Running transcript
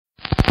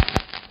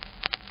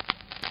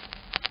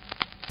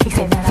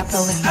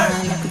flow is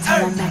mine. Every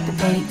time I'm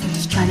activated, you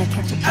just trying to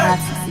catch a vibe.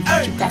 See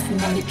what you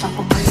fascinated, jump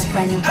up on this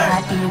brand new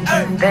ride.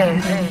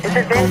 It's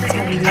a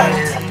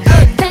vintage.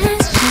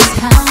 That's just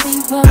how we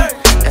roll.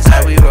 That's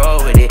how we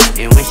roll with it.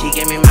 And when she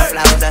give me my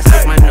flowers, I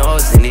stick my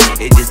nose in it.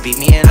 It just beat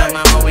me and her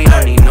mama, we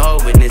don't need no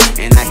witness.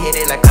 And I hit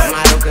it like a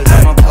model, cause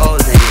I'm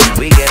opposing it.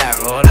 We get our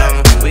roll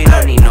on, we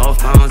don't need no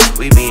phones.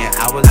 We be in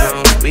our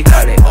zone, we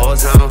call it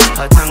ozone.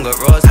 Her tongue a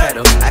rose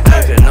petal, I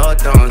can't feel no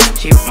thrones.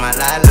 She my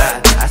la-la,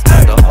 I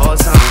start the whole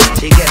song.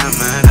 She get her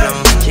mind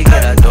blown, she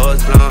get her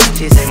doors blown.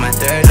 She say my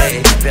third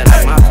day, feel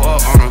like my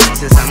forearm.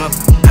 Since I'm a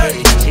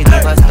bitch, she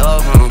leave her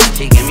stove on.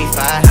 She give me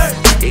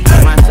 5, it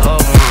keep my soul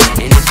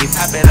warm. And if she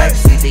pop it like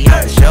CC,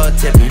 I'm for sure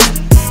tipping.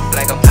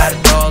 Like a pot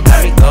of gold,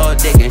 got me gold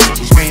digging.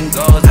 She scream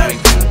goals, and we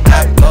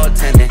top gold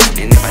tending.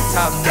 And if I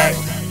talk that,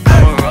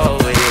 I'ma roll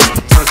with it.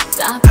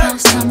 Stop out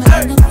summer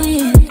in the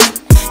wind.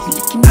 You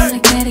looking at me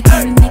like that, it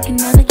can we make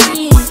another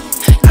kid.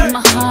 You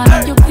my heart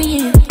on your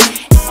rib.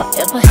 If I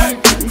ever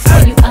had to do for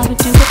you, I would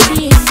do it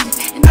then.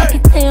 And I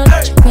can tell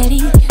that you're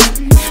ready.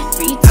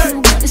 3, 2,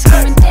 1, it's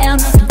going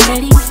down like I'm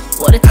ready.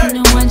 Water to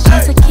no one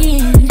chance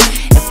again.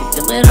 If we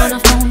do it on the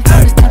phone,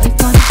 promise that we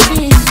gonna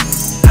shit.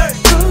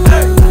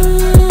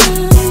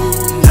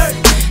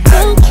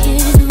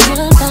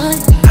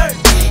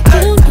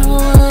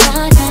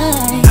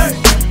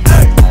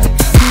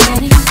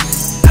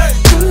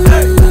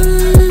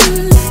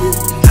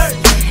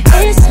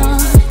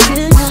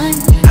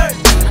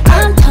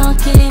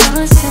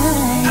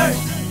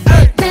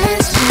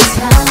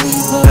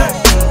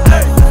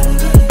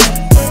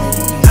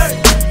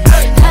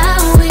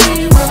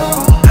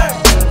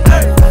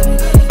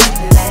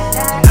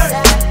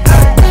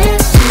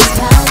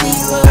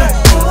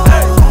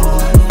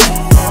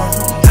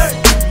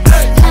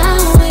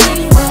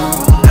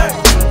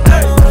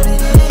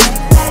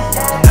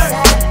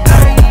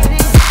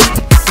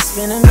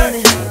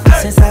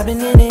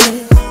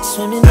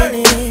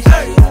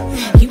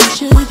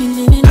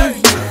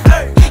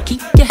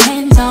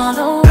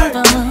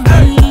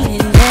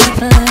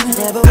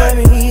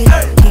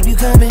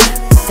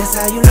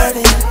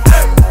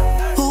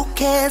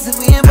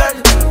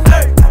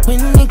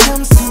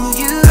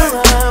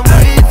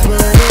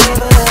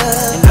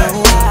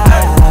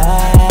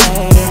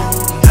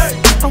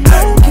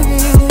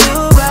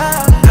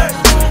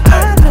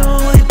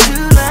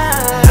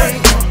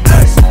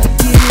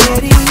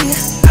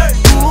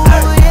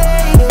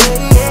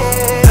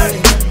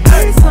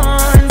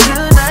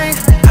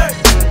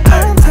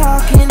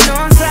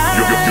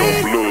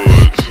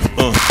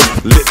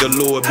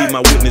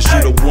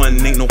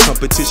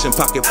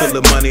 Pocket full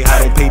of money, I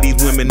don't pay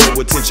these women no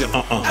attention,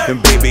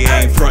 And baby,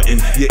 I ain't frontin'.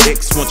 Your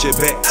ex want your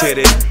back, tell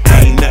that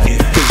ain't nothing.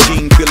 Cause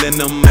she ain't feelin'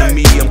 them and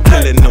me, I'm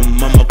killin' them.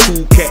 I'm a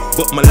cool cat,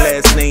 but my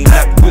last name not